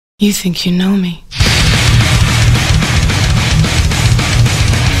You think you know me.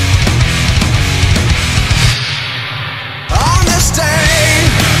 On this day,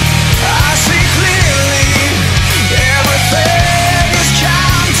 I see clearly everything is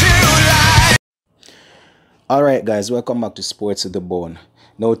come to light. Alright guys, welcome back to Sports with the Bone.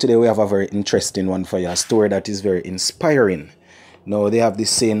 Now today we have a very interesting one for you, a story that is very inspiring. Now they have this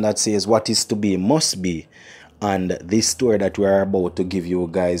saying that says what is to be must be, and this story that we are about to give you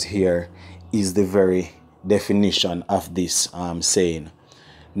guys here is the very definition of this saying.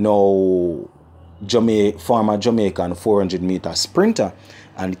 Now former Jamaican 400-meter sprinter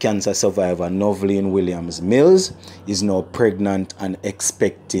and cancer survivor Noveline Williams-Mills is now pregnant and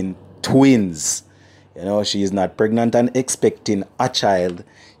expecting twins. You know, she is not pregnant and expecting a child.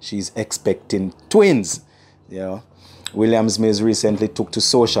 She's expecting twins. You know, Williams-Mills recently took to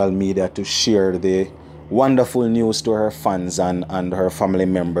social media to share the wonderful news to her fans and her family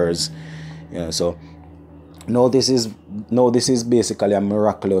members. You know, so now this is basically a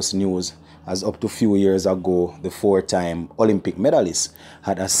miraculous news, as up to a few years ago, the 4-time Olympic medalist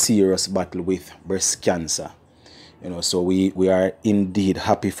had a serious battle with breast cancer. You know, so we are indeed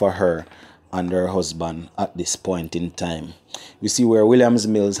happy for her and her husband at this point in time. We see where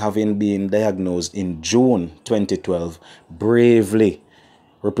Williams-Mills, having been diagnosed in June 2012, bravely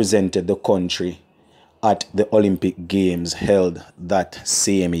represented the country at the Olympic Games held that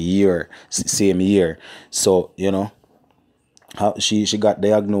same year. So, you know, she got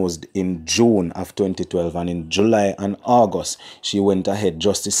diagnosed in June of 2012, and in July and August she went ahead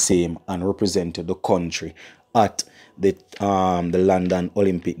just the same and represented the country at the London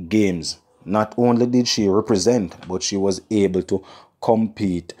Olympic Games. Not only did she represent, but she was able to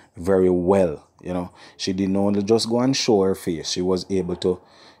compete very well. You know, she didn't only just go and show her face. She was able to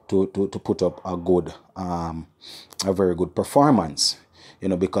put up a very good performance. You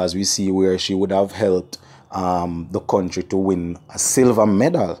know, because we see where she would have helped the country to win a silver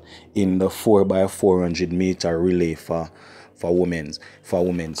medal in the 4x400-meter relay for women.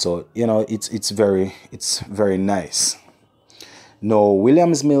 So, you know, it's very nice. Now,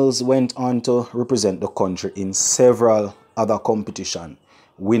 Williams-Mills went on to represent the country in several other competitions,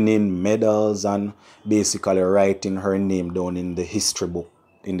 winning medals and basically writing her name down in the history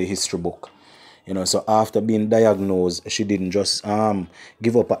book. You know, so after being diagnosed, she didn't just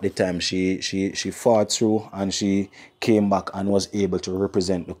give up at the time. She fought through, and she came back and was able to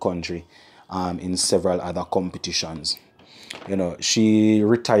represent the country in several other competitions. You know, she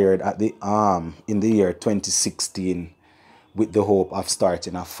retired at the in the year 2016 with the hope of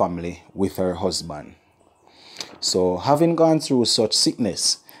starting a family with her husband. So, having gone through such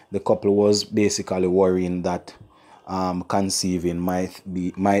sickness, the couple was basically worrying that conceiving might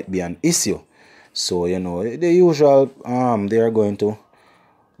be an issue. So, you know, the usual they are going to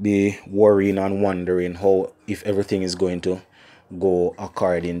be worrying and wondering how, if everything is going to go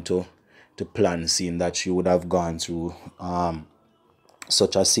according to plan, seeing that she would have gone through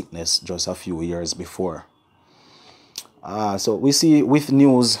such a sickness just a few years before. So we see with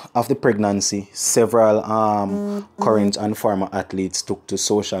news of the pregnancy, several current and former athletes took to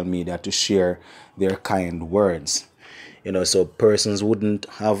social media to share their kind words. You know, so persons wouldn't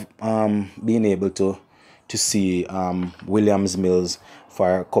have been able to see Williams-Mills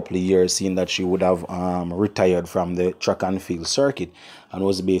for a couple of years, seeing that she would have retired from the track and field circuit and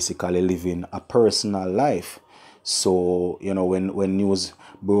was basically living a personal life. So, you know, when news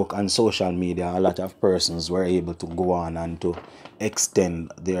broke on social media, a lot of persons were able to go on and to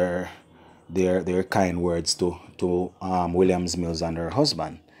extend their kind words to Williams-Mills and her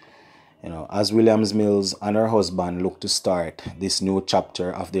husband. You know, as Williams-Mills and her husband look to start this new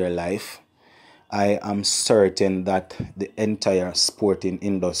chapter of their life, I am certain that the entire sporting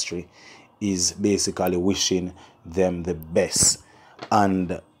industry is basically wishing them the best,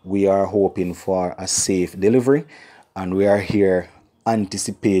 and we are hoping for a safe delivery, and we are here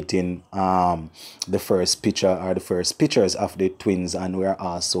anticipating the first picture or the first pictures of the twins, and we are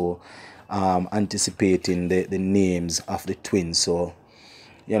also anticipating the names of the twins. So,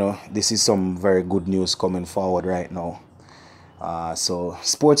 you know, this is some very good news coming forward right now. So,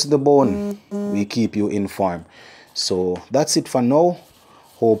 Sports with the Bone, we keep you informed. So that's it for now.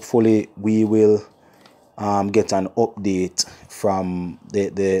 Hopefully we will get an update from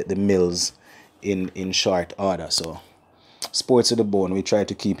the Mills in short order. So, Sports with the Bone, we try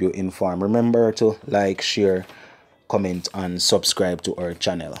to keep you informed. Remember to like, share, comment and subscribe to our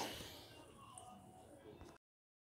channel.